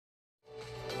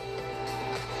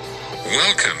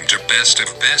Welcome to Best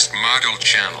of Best Model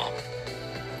channel.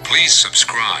 Please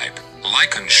subscribe,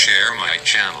 like and share my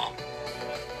channel.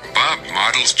 Bob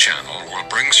Models channel will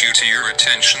brings you to your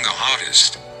attention the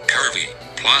hottest, curvy,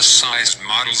 plus-sized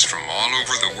models from all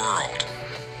over the world.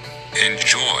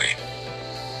 Enjoy.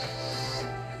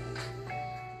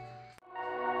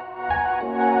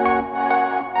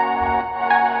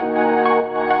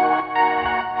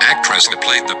 Actress who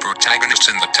played the protagonist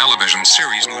in the television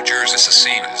series Nuñez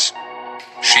Asesinas.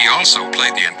 She also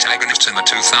played the antagonist in the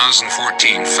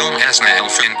 2014 film Asna el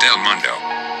Fin del Mundo.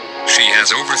 She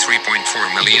has over 3.4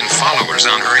 million followers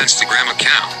on her Instagram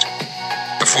account.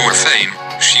 Before fame,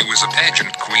 she was a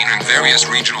pageant queen in various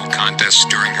regional contests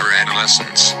during her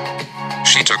adolescence.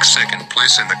 She took second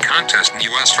place in the contest in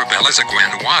US for Belleza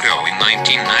Guanajuato in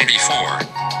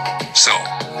 1994. So,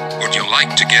 would you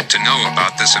like to get to know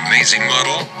about this amazing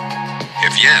model?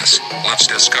 If yes, let's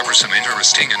discover some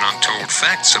interesting and untold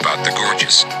facts about the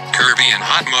gorgeous, curvy and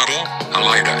hot model,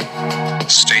 Aleida.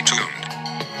 Stay tuned.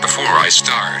 Before I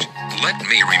start, let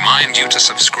me remind you to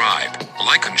subscribe,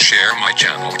 like and share my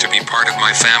channel to be part of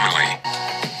my family.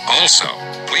 Also,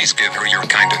 please give her your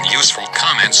kind and useful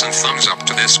comments and thumbs up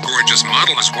to this gorgeous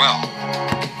model as well.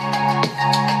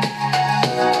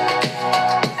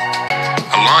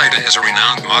 Aleida is a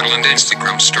renowned model and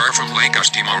Instagram star from Lagos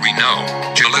de Moreno,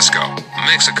 Jalisco,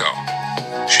 Mexico.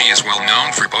 She is well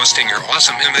known for posting her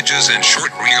awesome images and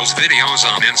short reels videos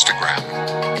on Instagram.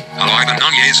 Aleida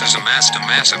Nuñez has amassed a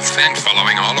massive fan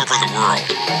following all over the world.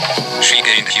 She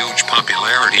gained huge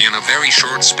popularity in a very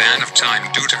short span of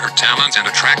time due to her talent and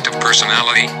attractive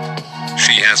personality.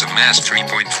 She has amassed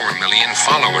 3.4 million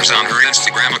followers on her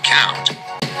Instagram account.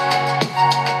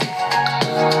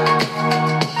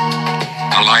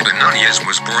 Aleida Nuñez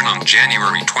was born on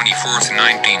January 24,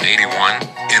 1981,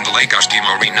 in Lagos de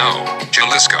Moreno,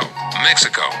 Jalisco,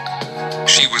 Mexico.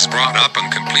 She was brought up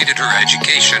and completed her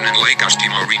education in Lagos de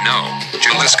Moreno,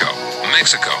 Jalisco,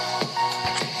 Mexico.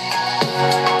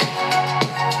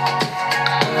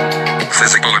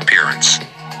 Physical appearance.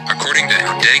 According to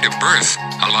her date of birth,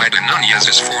 Aleida Nuñez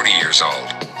is 40 years old.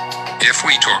 If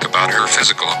we talk about her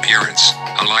physical appearance,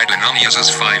 Aleida Nuñez is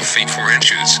 5 feet 4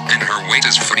 inches and her weight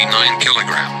is 49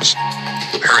 kilograms.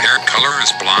 Her hair color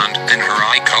is blonde and her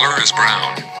eye color is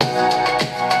brown.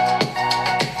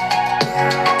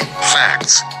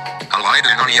 Facts.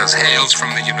 Aleida Nuñez hails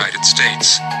from the United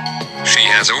States. She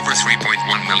has over 3.1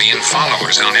 million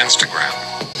followers on Instagram.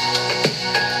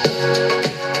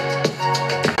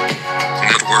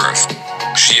 Net worth.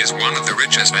 She is one of the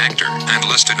richest actor and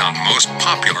listed on most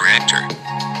popular actor.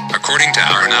 According to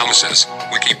our analysis,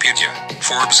 Wikipedia,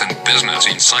 Forbes and Business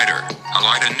Insider,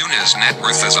 Aleida Nuñez's net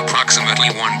worth is approximately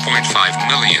 $1.5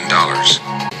 million.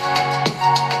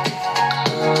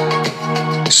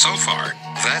 So far,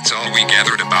 that's all we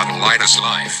gathered about Aleida's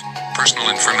life, personal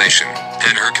information,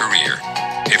 and her career.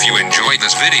 If you enjoyed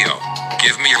this video,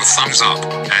 give me a thumbs up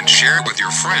and share with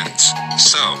your friends,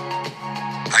 so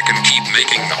I can keep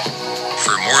making them.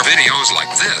 For more videos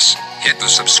like this, hit the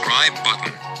subscribe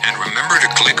button, and remember to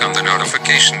click on the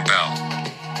notification bell.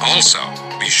 Also,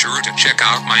 be sure to check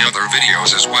out my other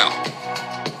videos as well.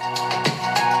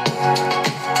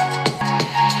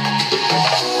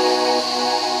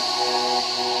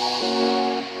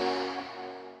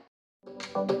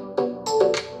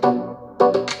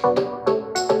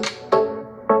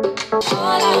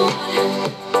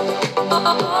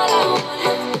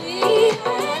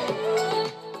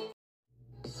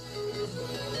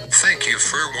 Thank you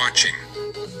for watching.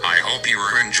 I hope you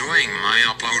are enjoying my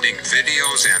uploading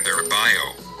videos and their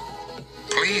bio.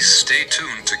 Please stay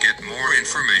tuned to get more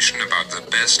information about the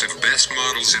best of best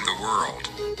models in the world.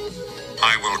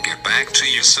 I will get back to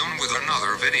you soon with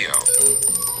another video.